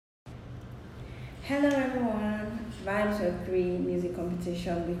Hello everyone, Vibes of 3 Music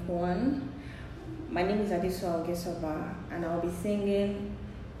Competition Week 1. My name is Adiso Algesoba and I'll be singing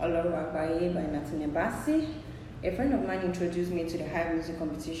Oloru Agbaye by Nathaniel Bassey. A friend of mine introduced me to the Hive Music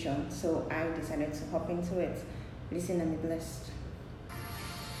Competition, so I decided to hop into it. Listen and be blessed.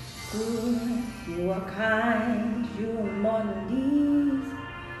 Good, you are kind, you are more than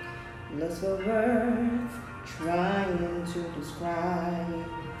these. Lost for words, trying to describe.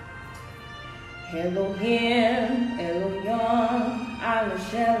 Elohim, Elohim,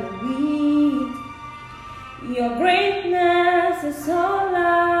 Elohim. Your greatness is all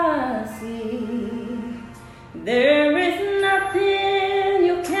I see. There is nothing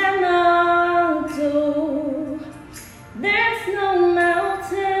you cannot do. There's no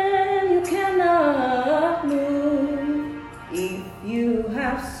mountain you cannot move. If you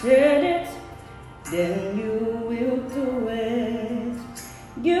have said it, then you will do it.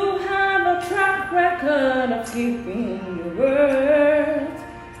 You have a track record of keeping your word.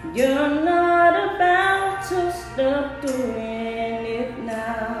 You're not about to stop doing it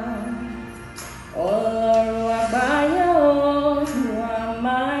now. Oloru Agbaye, you are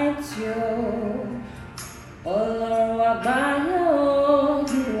mighty. Oloru Agbaye,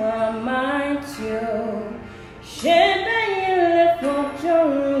 you are mighty. Shebe yile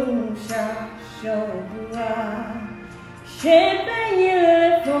fojoru shashobura. Shebe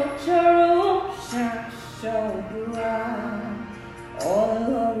yile fojoru shashobura.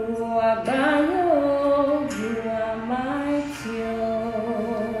 Oloru Agbaye, you are mighty.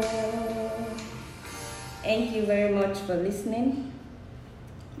 Thank you very much for listening.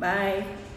 Bye.